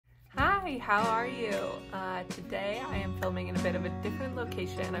Hi, how are you? Today I am filming in a bit of a different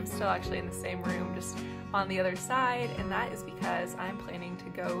location. I'm still actually in the same room, just on the other side, and that is because I'm planning to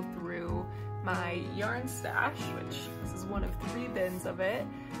go through my yarn stash, which this is one of 3 bins of it,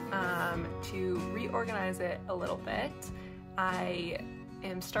 to reorganize it a little bit. I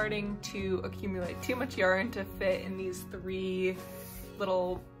am starting to accumulate too much yarn to fit in these 3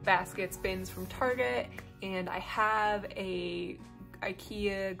 little baskets bins from Target, and I have a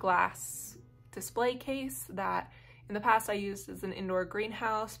IKEA glass display case that in the past I used as an indoor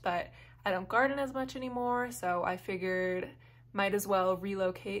greenhouse, but I don't garden as much anymore, so I figured might as well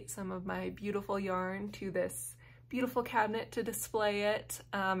relocate some of my beautiful yarn to this beautiful cabinet to display it,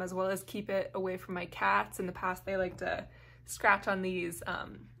 as well as keep it away from my cats. In the past they like to scratch on these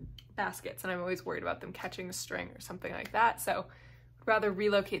baskets, and I'm always worried about them catching a string or something like that, so I'd rather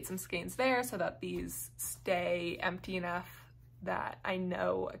relocate some skeins there so that these stay empty enough that I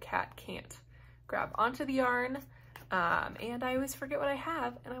know a cat can't grab onto the yarn, and I always forget what I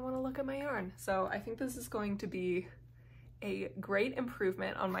have and I want to look at my yarn. So I think this is going to be a great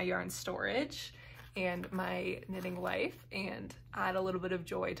improvement on my yarn storage and my knitting life, and add a little bit of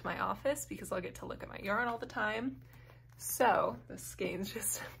joy to my office because I'll get to look at my yarn all the time. So the skein's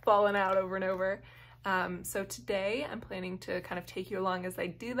just falling out over and over. So today I'm planning to kind of take you along as I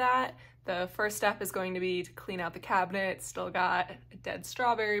do that. The first step is going to be to clean out the cabinet. Still got a dead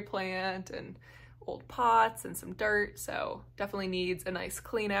strawberry plant and old pots and some dirt, so definitely needs a nice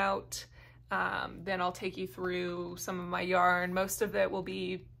clean out. Then I'll take you through some of my yarn. Most of it will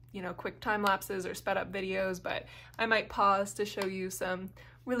be, you know, quick time lapses or sped up videos, but I might pause to show you some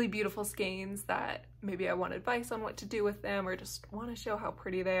really beautiful skeins that maybe I want advice on what to do with them or just want to show how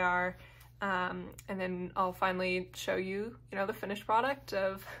pretty they are. And then I'll finally show you, the finished product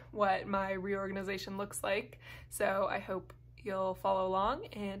of what my reorganization looks like. So I hope you'll follow along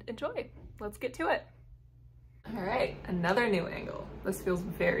and enjoy. Let's get to it. All right, another new angle. This feels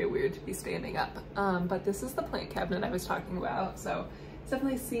very weird to be standing up, but this is the plant cabinet I was talking about. So it's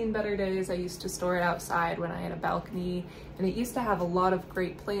definitely seen better days. I used to store it outside when I had a balcony, and it used to have a lot of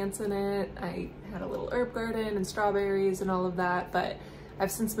great plants in it. I had a little herb garden and strawberries and all of that, but I've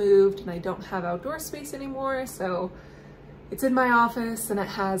since moved and I don't have outdoor space anymore, so it's in my office and it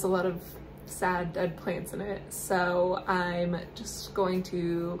has a lot of sad dead plants in it. So I'm just going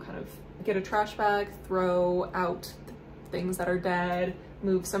to kind of get a trash bag, throw out things that are dead,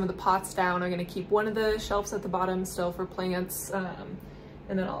 move some of the pots down. I'm going to keep one of the shelves at the bottom still for plants, and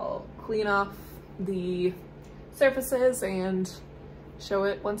then I'll clean off the surfaces and show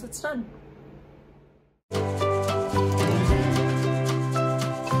it once it's done.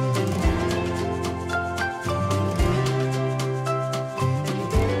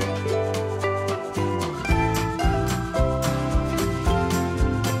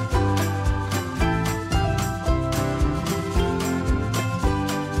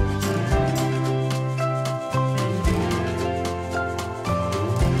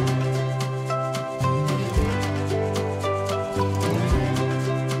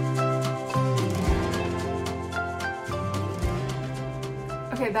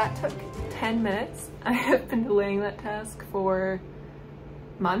 Okay, that took 10 minutes. I have been delaying that task for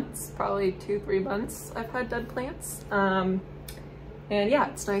months, probably 2-3 months I've had dead plants. And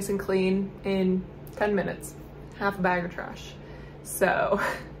yeah, it's nice and clean in 10 minutes, half a bag of trash. So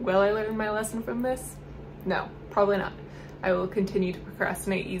will I learn my lesson from this? No, probably not. I will continue to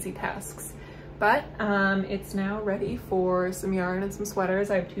procrastinate easy tasks. But it's now ready for some yarn and some sweaters.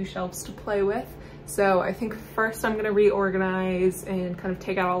 I have 2 shelves to play with. So I think first I'm gonna reorganize and kind of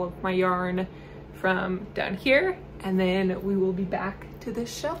take out all of my yarn from down here, and then we will be back to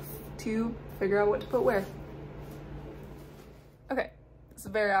this shelf to figure out what to put where. Okay, it's a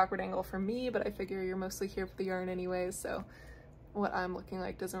very awkward angle for me, but I figure you're mostly here for the yarn anyways, so what I'm looking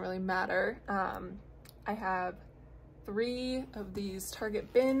like doesn't really matter. I have 3 of these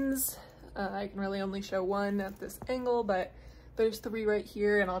Target bins. I can really only show 1 at this angle, but there's 3 right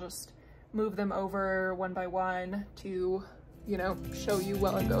here, and I'll just move them over one by one to, show you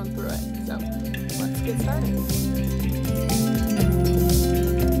while I'm going through it. So let's get started.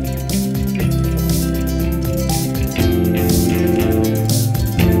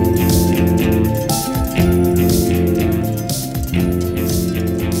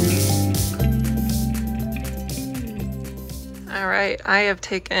 All right, I have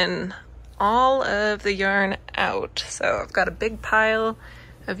taken all of the yarn out. So I've got a big pile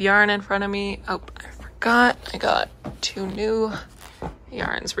of yarn in front of me. Oh, I forgot I got 2 new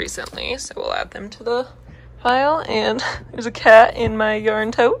yarns recently, so we'll add them to the pile. And there's a cat in my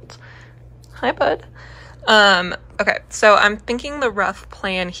yarn tote. Hi, bud. Okay, so I'm thinking the rough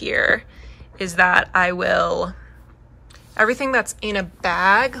plan here is that everything that's in a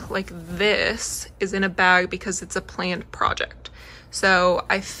bag, like this, is in a bag because it's a planned project. So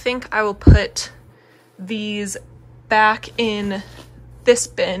I think I will put these back in this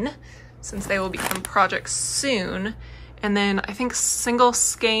bin since they will become projects soon. And then I think single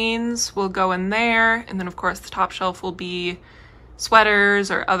skeins will go in there. And then of course the top shelf will be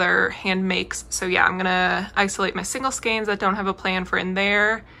sweaters or other hand makes. So yeah, I'm gonna isolate my single skeins that don't have a plan for in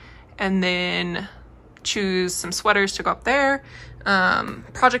there, and then choose some sweaters to go up there.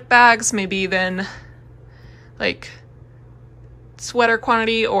 Project bags, maybe then like sweater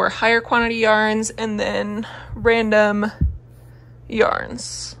quantity or higher quantity yarns, and then random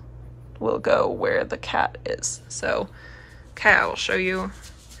yarns will go where the cat is. So, okay, I will show you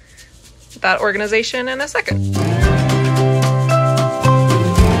that organization in a second.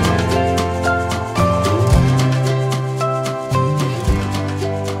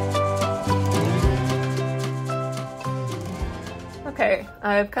 Okay,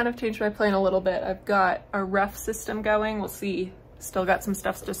 I've kind of changed my plan a little bit. I've got a rough system going. We'll see, still got some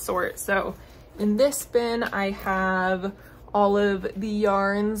stuff to sort. So in this bin, I have all of the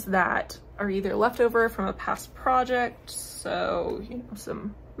yarns that are either leftover from a past project. So, you know,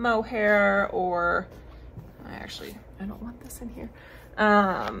 some mohair, or I don't want this in here.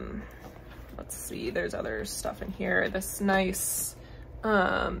 Let's see, there's other stuff in here. This nice,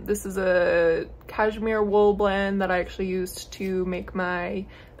 this is a cashmere wool blend that I actually used to make my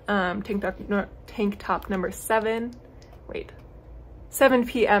tank top number 7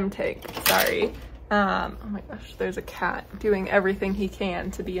 p.m. tank, sorry. Oh my gosh, there's a cat doing everything he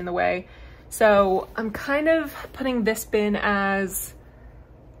can to be in the way. So I'm kind of putting this bin as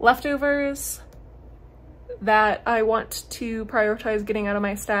leftovers that I want to prioritize getting out of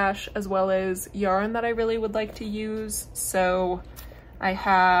my stash, as well as yarn that I really would like to use. So I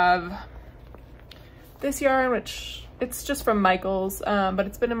have this yarn, which it's just from Michaels, but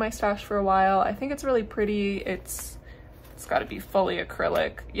it's been in my stash for a while. I think it's really pretty. It's got to be fully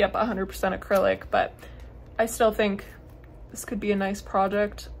acrylic. Yep, 100% acrylic, but I still think this could be a nice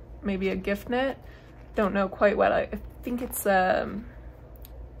project, maybe a gift knit. Don't know quite what I think it's like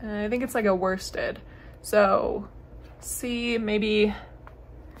a worsted. So see, maybe,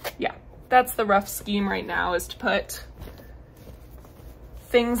 yeah, that's the rough scheme right now, is to put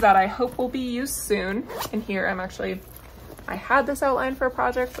things that I hope will be used soon in here. I had this outline for a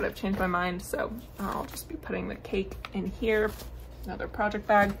project, but I've changed my mind, so I'll just be putting the cake in here. Another project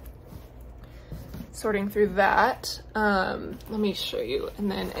bag. Sorting through that. Let me show you.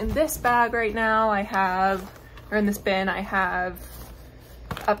 And then in this bag right now in this bin, I have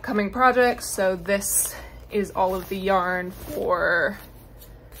upcoming projects. So this is all of the yarn for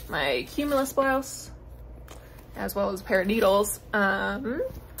my Cumulus blouse, as well as a pair of needles.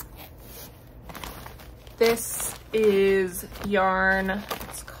 This is yarn,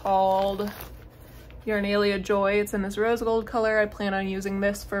 it's called Yarnalia Joy. It's in this rose gold color. I plan on using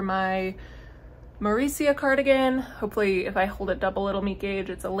this for my Mauricia cardigan. Hopefully if I hold it double, it'll meet gauge.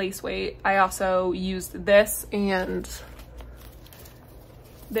 It's a lace weight. I also used this and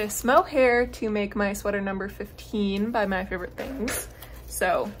this mohair to make my sweater number 15 by My Favorite Things.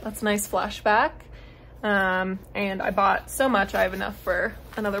 So that's a nice flashback. And I bought so much, I have enough for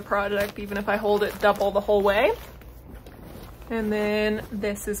another project, even if I hold it double the whole way. And then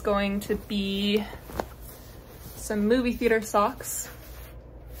this is going to be some movie theater socks.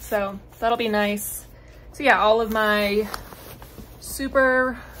 So that'll be nice. So yeah, all of my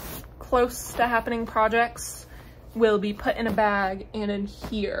super close to happening projects will be put in a bag and in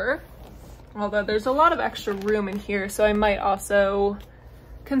here. Although there's a lot of extra room in here, so I might also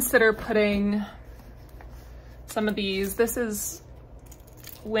consider putting some of these. This is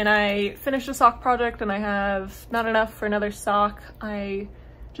when I finish a sock project and I have not enough for another sock, I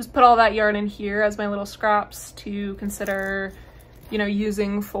just put all that yarn in here as my little scraps to consider, you know,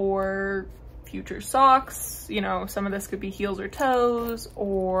 using for future socks. You know, some of this could be heels or toes,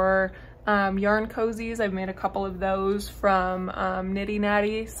 or yarn cozies. I've made a couple of those from Nitty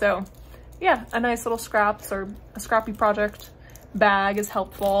Natty. So yeah, a nice little scraps or a scrappy project bag is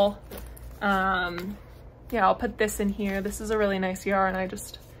helpful. Yeah, I'll put this in here. This is a really nice yarn. I've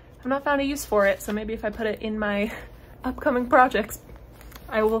not found a use for it, so maybe if I put it in my upcoming projects,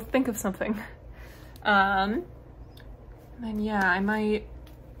 I will think of something. And then yeah,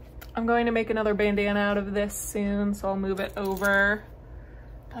 I'm going to make another bandana out of this soon, so I'll move it over.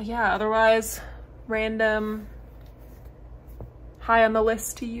 But yeah, otherwise, random high on the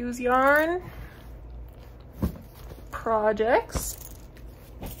list to use yarn projects.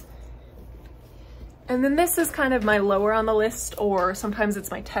 And then this is kind of my lower on the list, or sometimes it's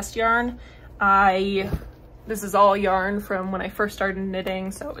my test yarn. This is all yarn from when I first started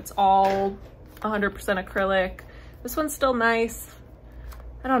knitting, so it's all 100% acrylic. This one's still nice.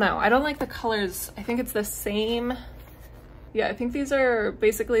 I don't know, I don't like the colors. I think it's the same. Yeah, I think these are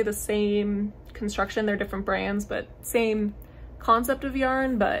basically the same construction. They're different brands, but same concept of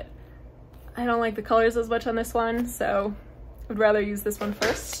yarn, but I don't like the colors as much on this one, so I'd rather use this one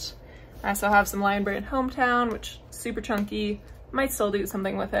first. I also have some Lion Brand Hometown, which is super chunky. Might still do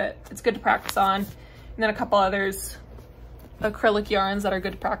something with it. It's good to practice on. And then a couple others, acrylic yarns that are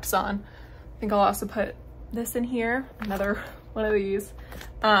good to practice on. I think I'll also put this in here, another one of these,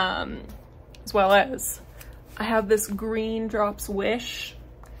 as well as I have this green Drops Wish.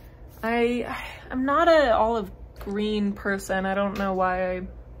 I'm not a olive green person. I don't know why I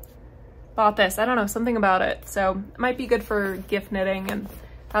bought this. I don't know, something about it. So it might be good for gift knitting, and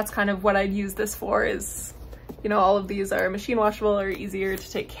that's kind of what I'd use this for is, you know, all of these are machine washable or easier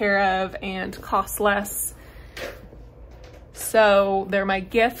to take care of and cost less. So they're my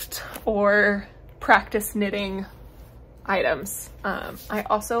gift or practice knitting items. I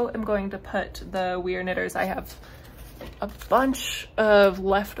also am going to put the We Are Knitters. I have a bunch of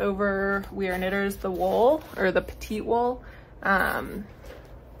leftover We Are Knitters, the wool or the petite wool. Yeah,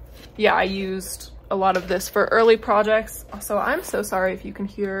 I used a lot of this for early projects. Also, I'm so sorry if you can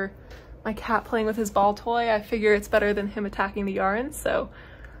hear my cat playing with his ball toy. I figure it's better than him attacking the yarn, so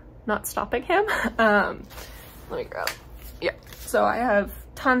not stopping him. Let me grab, yeah. So I have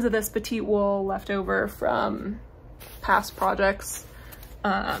tons of this petite wool left over from past projects,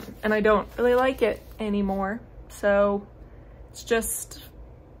 and I don't really like it anymore. So it's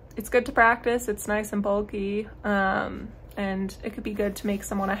good to practice. It's nice and bulky, and it could be good to make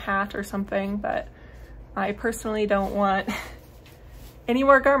someone a hat or something, but I personally don't want any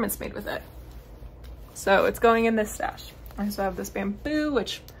more garments made with it. So it's going in this stash. I also have this bamboo,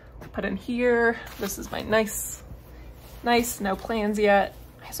 which I'll put in here. This is my nice, no plans yet.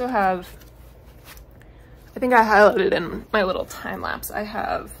 I also have, I think I highlighted in my little time lapse, I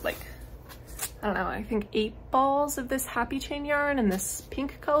have like, I don't know, I think 8 balls of this Happy Chain yarn in this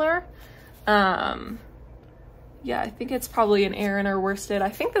pink color. Yeah, I think it's probably an Aran or worsted. I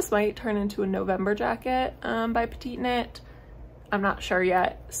think this might turn into a November jacket by Petite Knit. I'm not sure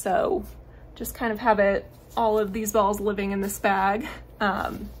yet, so just kind of have all of these balls living in this bag.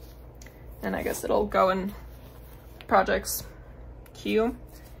 And I guess it'll go in projects queue.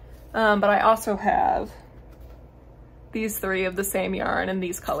 But I also have these 3 of the same yarn in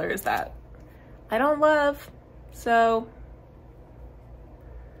these colors that I don't love, so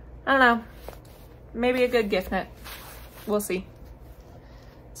I don't know. Maybe a good gift knit. We'll see.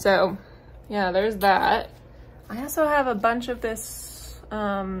 So yeah, there's that. I also have a bunch of this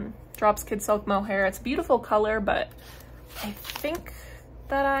Drops Kid Silk Mohair. It's a beautiful color, but I think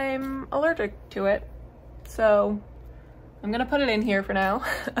that I'm allergic to it. So I'm gonna put it in here for now.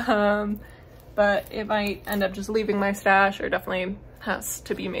 But it might end up just leaving my stash, or definitely has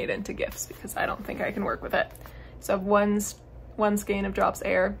to be made into gifts because I don't think I can work with it. So I have one skein of Drops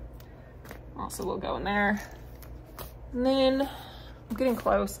Air. Also will go in there. And then I'm getting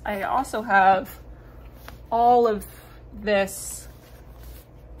close. I also have all of this.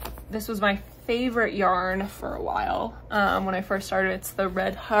 This was my favorite yarn for a while. When I first started, it's the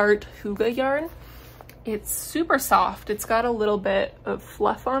Red Heart Huga yarn. It's super soft. It's got a little bit of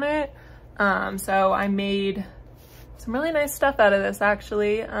fluff on it. So I made some really nice stuff out of this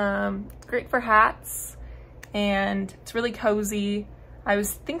actually. It's great for hats and it's really cozy. I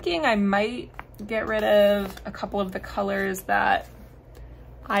was thinking I might get rid of a couple of the colors that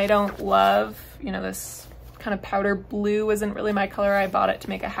I don't love. You know, this kind of powder blue isn't really my color. I bought it to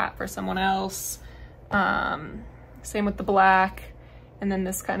make a hat for someone else. Same with the black. And then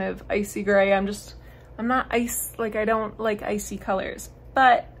this kind of icy gray. I'm not I don't like icy colors,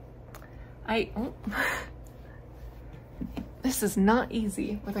 but this is not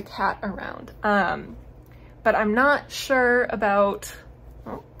easy with a cat around. But I'm not sure about,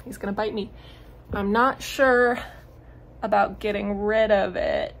 oh, he's gonna bite me. I'm not sure about getting rid of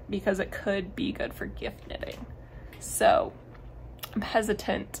it because it could be good for gift knitting. So I'm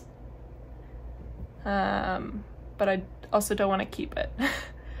hesitant, but I also don't want to keep it.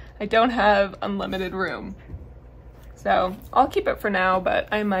 I don't have unlimited room. So I'll keep it for now, but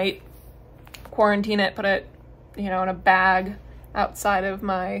I might quarantine it, put it, you know, in a bag outside of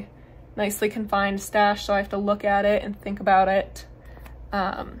my nicely confined stash, so I have to look at it and think about it.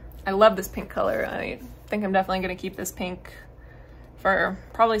 I love this pink color. I think I'm definitely gonna keep this pink for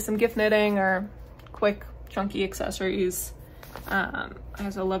probably some gift knitting or quick chunky accessories. I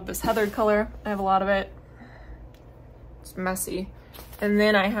also love this heathered color. I have a lot of it. It's messy. And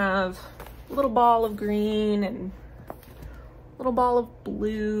then I have a little ball of green and a little ball of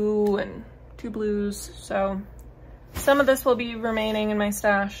blue and 2 blues. So some of this will be remaining in my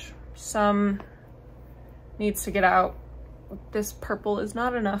stash. Some needs to get out. This purple is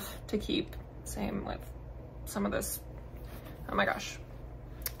not enough to keep. Same with some of this. Oh my gosh,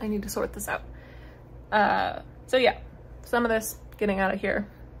 I need to sort this out. So yeah, some of this getting out of here.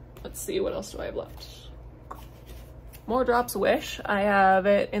 Let's see, what else do I have left? More Drops Wish. I have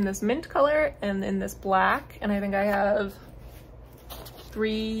it in this mint color and in this black, and I think I have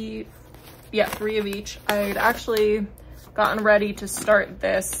 3 of each. I'd actually gotten ready to start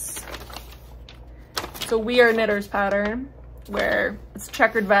this. It's a We Are Knitters pattern where it's a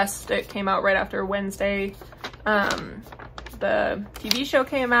checkered vest. It came out right after Wednesday. The TV show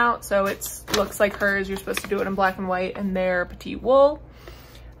came out, so it looks like hers. You're supposed to do it in black and white, and they're petite wool.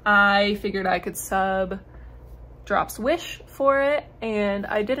 I figured I could sub Drops Wish for it, and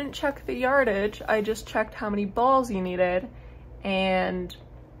I didn't check the yardage. I just checked how many balls you needed, and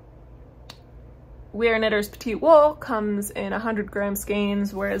We Are Knitters petite wool comes in 100 gram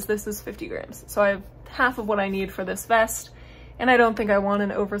skeins, whereas this is 50 grams. So I have half of what I need for this vest, and I don't think I want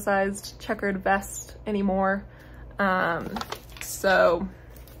an oversized checkered vest anymore. So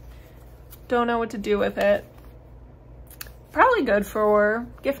don't know what to do with it. Probably good for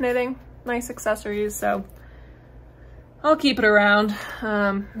gift knitting, nice accessories, so I'll keep it around.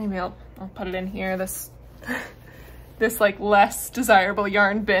 Maybe I'll put it in here. This like less desirable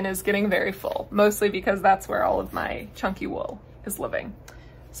yarn bin is getting very full, mostly because that's where all of my chunky wool is living.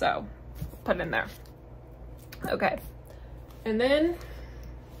 So put it in there. Okay, and then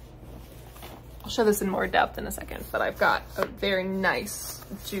I'll show this in more depth in a second, but I've got a very nice,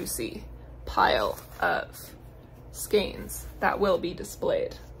 juicy pile of skeins that will be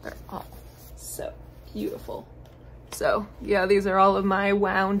displayed. They're all so beautiful. So yeah, these are all of my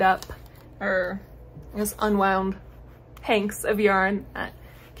wound up, or I guess unwound hanks of yarn that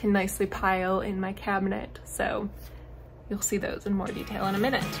can nicely pile in my cabinet. So you'll see those in more detail in a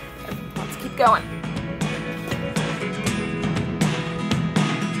minute. So let's keep going.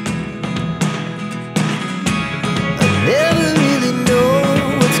 Never really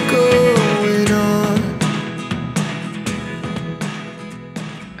know what's going on.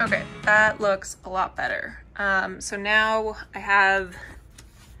 Okay, that looks a lot better. So now I have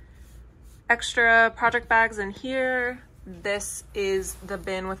extra project bags in here. This is the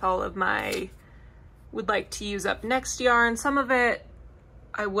bin with all of my would like to use up next yarn. Some of it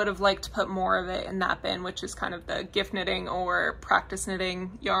I would have liked to put more of it in that bin, which is kind of the gift knitting or practice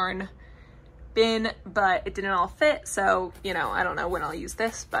knitting yarn bin, but it didn't all fit, so you know, I don't know when I'll use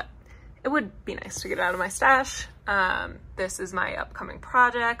this, but it would be nice to get it out of my stash. This is my upcoming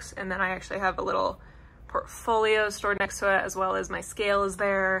projects, and then I actually have a little portfolio stored next to it, as well as my scale is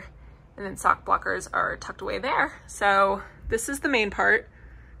there, and then sock blockers are tucked away there. So this is the main part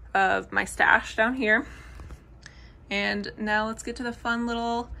of my stash down here, and now let's get to the fun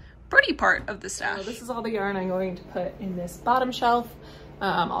little pretty part of the stash. So this is all the yarn I'm going to put in this bottom shelf.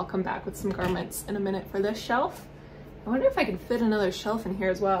 I'll come back with some garments in a minute for this shelf. I wonder if I can fit another shelf in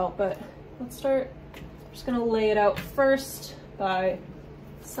here as well, but let's start. I'm just gonna lay it out first by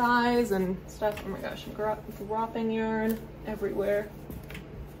size and stuff. Oh my gosh, I'm dropping yarn everywhere.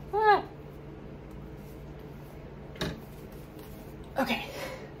 Ah. Okay,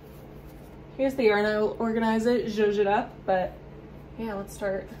 here's the yarn. I'll organize it, zhuzh it up, but yeah, let's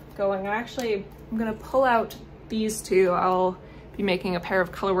start going. I'm gonna pull out these two. I'll be making a pair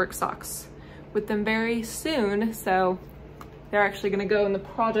of colorwork socks with them very soon, so they're actually gonna go in the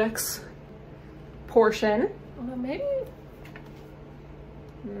projects portion. Although maybe,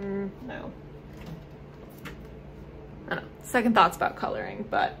 no. I don't know, second thoughts about coloring,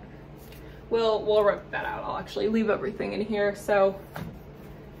 but we'll work that out. I'll actually leave everything in here. So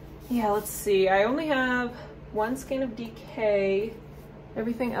yeah, let's see. I only have one skein of DK.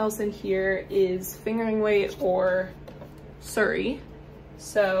 Everything else in here is fingering weight or Surrey.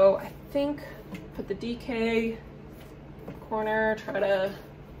 So I think put the DK corner, try to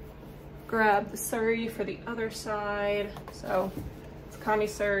grab the Surrey for the other side. So it's Kami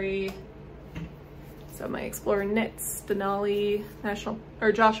Surrey. So my Explorer Knits Denali National,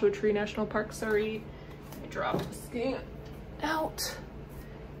 or Joshua Tree National Park Surrey. I drop the skein out.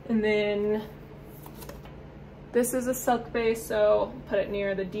 And then this is a silk base, so I'll put it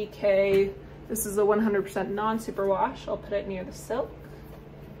near the DK. This is a 100% non-superwash. I'll put it near the silk.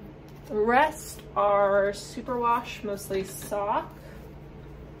 The rest are superwash, mostly sock.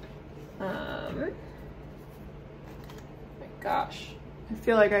 My gosh. I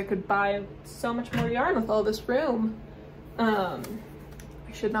feel like I could buy so much more yarn with all this room. I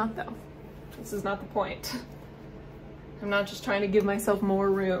should not though. This is not the point. I'm not just trying to give myself more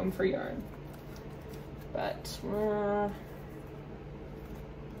room for yarn. But,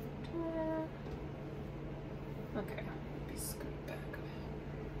 okay, be scoot back.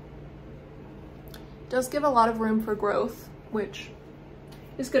 Does give a lot of room for growth, which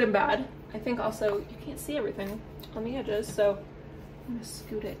is good and bad. I think also you can't see everything on the edges, so I'm gonna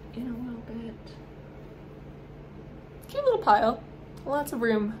scoot it in a little bit. Cute little pile. Lots of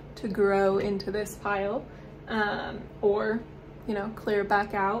room to grow into this pile, or, you know, clear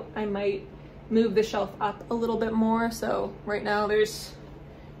back out. I might move the shelf up a little bit more, so right now there's,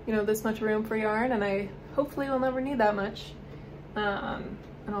 you know, this much room for yarn, and I hopefully will never need that much. And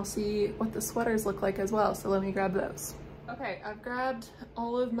I'll see what the sweaters look like as well, so let me grab those. Okay, I've grabbed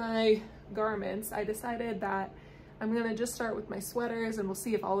all of my garments. I decided that I'm gonna just start with my sweaters, and we'll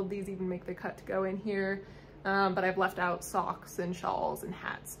see if all of these even make the cut to go in here. But I've left out socks and shawls and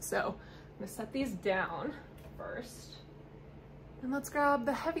hats, so I'm gonna set these down first. And let's grab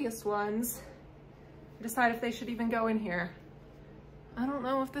the heaviest ones, decide if they should even go in here. I don't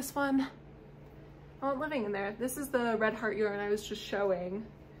know if this one, I want living in there. This is the red heart yarn I was just showing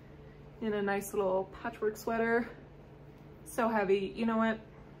in a nice little patchwork sweater. So heavy. You know what?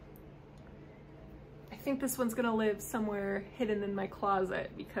 I think this one's gonna live somewhere hidden in my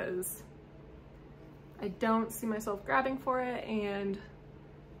closet because I don't see myself grabbing for it, and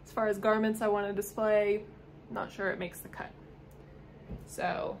as far as garments I want to display, not sure it makes the cut.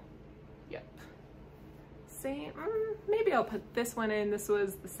 So, yep. Same, maybe I'll put this one in. This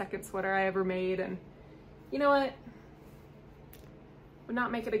was the second sweater I ever made, and you know what? Would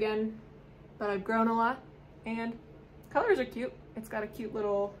not make it again, but I've grown a lot, and colors are cute. It's got a cute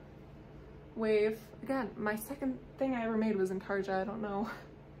little wave. Again, my second thing I ever made was in Tarja. I don't know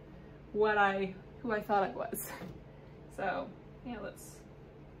who I thought I was. So yeah,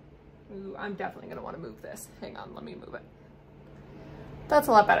 I'm definitely gonna wanna move this. Hang on, let me move it. That's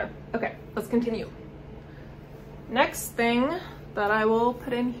a lot better. Okay, let's continue. Next thing that I will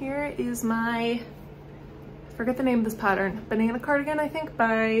put in here is my, I forget the name of this pattern, banana cardigan, I think,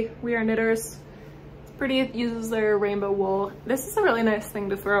 by We Are Knitters. It's pretty, it uses their rainbow wool. This is a really nice thing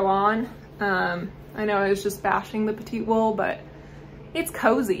to throw on. I know I was just bashing the petite wool, but it's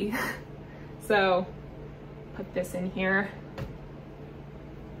cozy. So put this in here.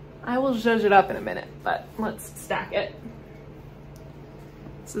 I will zhuzh it up in a minute, but let's stack it.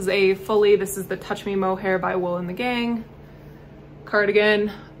 This is this is the Touch Me Mohair by Wool and the Gang.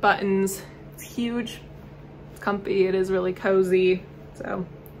 Cardigan, buttons, it's huge, it's comfy, it is really cozy. So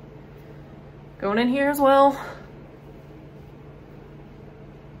going in here as well.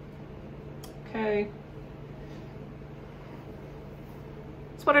 Okay.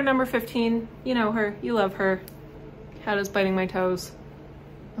 Sweater number 15, you know her, you love her. Cat is biting my toes.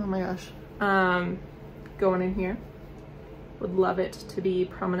 Oh my gosh. Going in here. Would love it to be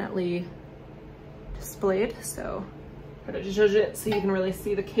prominently displayed, so gotta zhuzh it so you can really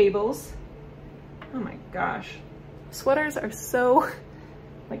see the cables. Oh my gosh. Sweaters are so,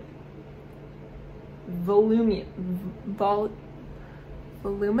 like, voluminous?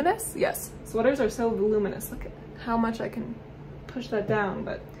 Yes, sweaters are so voluminous. Look at how much I can push that down,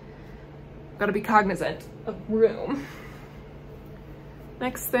 but gotta be cognizant of room.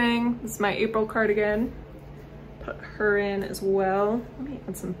 Next thing is my April cardigan. Put her in as well. Let me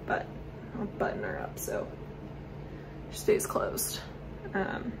add some I'll button her up so she stays closed.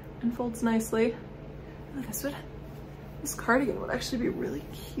 And folds nicely. Oh, this cardigan would actually be really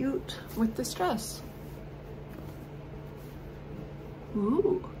cute with this dress.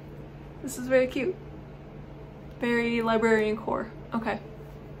 Ooh, this is very cute. Very librarian core. Okay,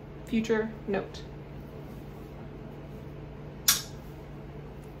 future note.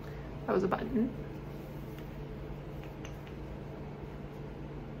 That was a button.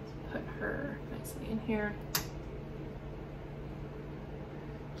 Let's put her nicely in here.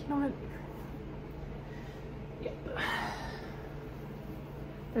 You know what? Yep.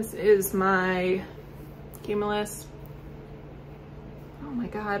 This is my Cumulus. Oh my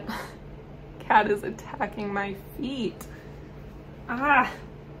god. Cat is attacking my feet. Ah.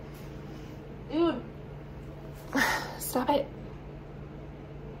 Dude. Stop it.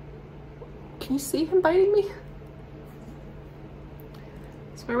 Can you see him biting me?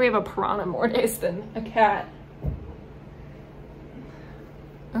 I swear we have a piranha more days than a cat.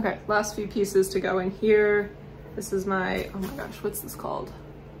 Okay, last few pieces to go in here. This is my, oh my gosh, what's this called?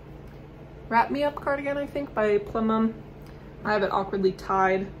 Wrap Me Up cardigan, I think, by Plum. I have it awkwardly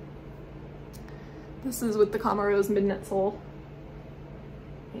tied. This is with the Kama Rose Midnight Soul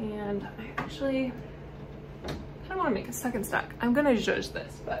And I actually kind of want to make a second stack. I'm gonna zhuzh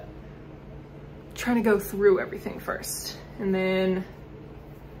this, but I'm trying to go through everything first. And then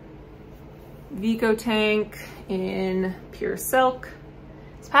Vico tank in pure silk.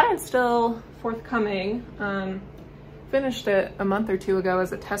 This pattern's still forthcoming. Finished it a month or two ago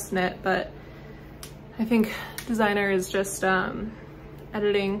as a test knit, but I think designer is just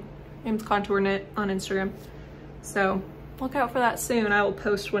editing Ames Contour Knit on Instagram. So look out for that soon. I will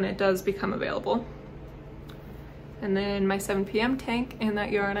post when it does become available. And then my 7 p.m. tank in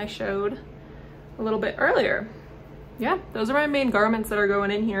that yarn I showed a little bit earlier. Yeah, those are my main garments that are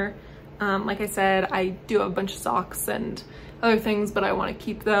going in here. Like I said, I do have a bunch of socks and other things, but I want to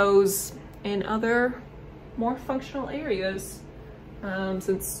keep those in other more functional areas.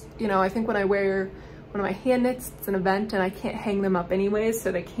 Since, you know, I think when I wear one of my hand knits, it's an event and I can't hang them up anyways,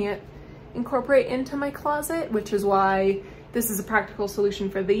 so they can't incorporate into my closet, which is why this is a practical solution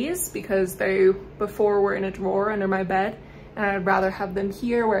for these, because they before were in a drawer under my bed, and I'd rather have them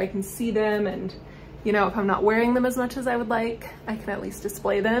here where I can see them, and you know, if I'm not wearing them as much as I would like, I can at least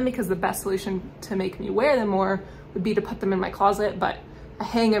display them, because the best solution to make me wear them more would be to put them in my closet, but I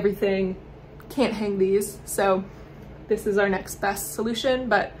hang everything, can't hang these, so this is our next best solution.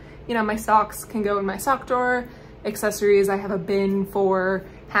 But you know, my socks can go in my sock drawer, accessories, I have a bin for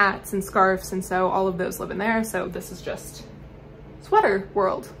hats and scarves, and so all of those live in there. So this is just sweater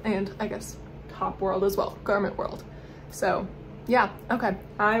world, and I guess top world as well, garment world. So yeah, okay,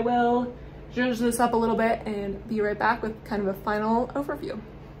 I will zhuzh this up a little bit and be right back with kind of a final overview.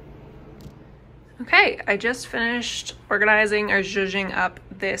 Okay, I just finished organizing or zhuzhing up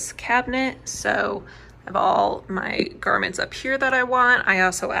this cabinet. So I have all my garments up here that I want. I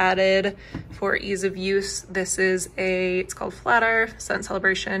also added, for ease of use, this is it's called Flatter Scent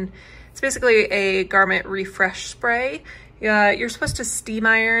Celebration. It's basically a garment refresh spray. You're supposed to steam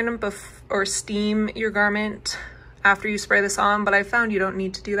iron or steam your garment after you spray this on, but I found you don't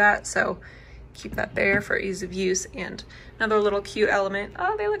need to do that, so keep that there for ease of use. And another little cute element.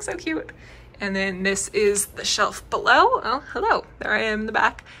 Oh, they look so cute. And then this is the shelf below. Oh, hello, there I am in the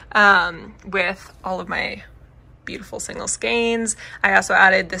back, with all of my beautiful single skeins. I also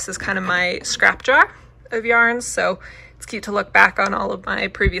added, this is kind of my scrap jar of yarns, so it's cute to look back on all of my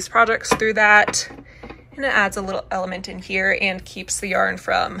previous projects through that. And it adds a little element in here and keeps the yarn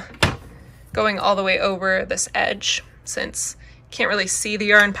from going all the way over this edge, since you can't really see the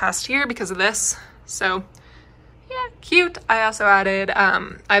yarn past here because of this. So yeah, cute. I also added,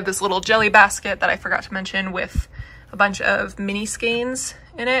 I have this little jelly basket that I forgot to mention with a bunch of mini skeins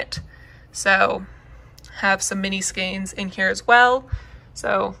in it. So have some mini skeins in here as well.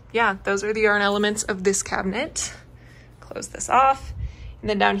 So yeah, those are the yarn elements of this cabinet. Close this off. And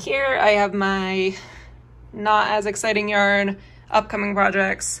then down here, I have my not as exciting yarn, upcoming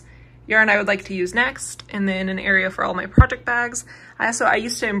projects, yarn I would like to use next, and then an area for all my project bags. I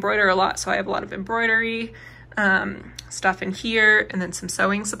used to embroider a lot, so I have a lot of embroidery stuff in here, and then some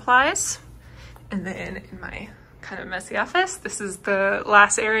sewing supplies. And then in my kind of messy office, this is the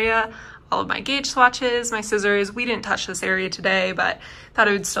last area, all of my gauge swatches, my scissors. We didn't touch this area today, but thought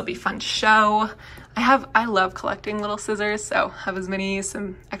it would still be fun to show. I love collecting little scissors, so have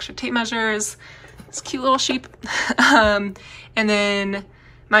some extra tape measures, this cute little sheep. And then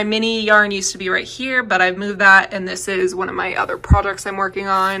my mini yarn used to be right here, but I've moved that, and this is one of my other projects I'm working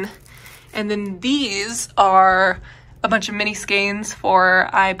on. And then these are a bunch of mini skeins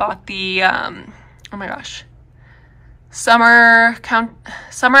I bought the, oh my gosh, Summer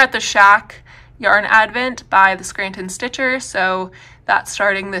at the Shack Yarn Advent by the Scranton Stitcher. So that's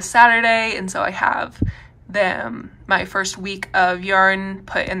starting this Saturday, and so I have my first week of yarn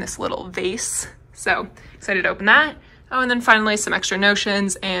put in this little vase. So excited to open that. Oh, and then finally some extra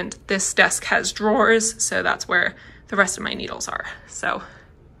notions, and this desk has drawers, so that's where the rest of my needles are. So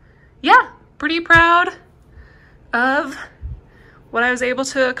yeah, pretty proud of what I was able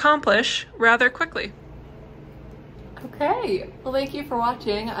to accomplish rather quickly. Okay, well, thank you for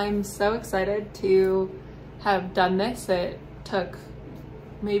watching. I'm so excited to have done this. It took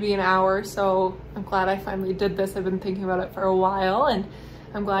maybe an hour, so I'm glad I finally did this. I've been thinking about it for a while, and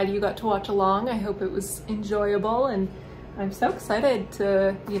I'm glad you got to watch along. I hope it was enjoyable, and I'm so excited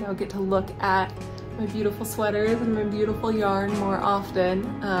to, you know, get to look at my beautiful sweaters and my beautiful yarn more often,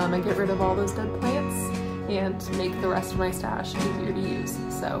 and get rid of all those dead plants and make the rest of my stash easier to use.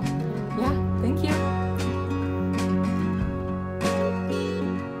 So yeah, thank you.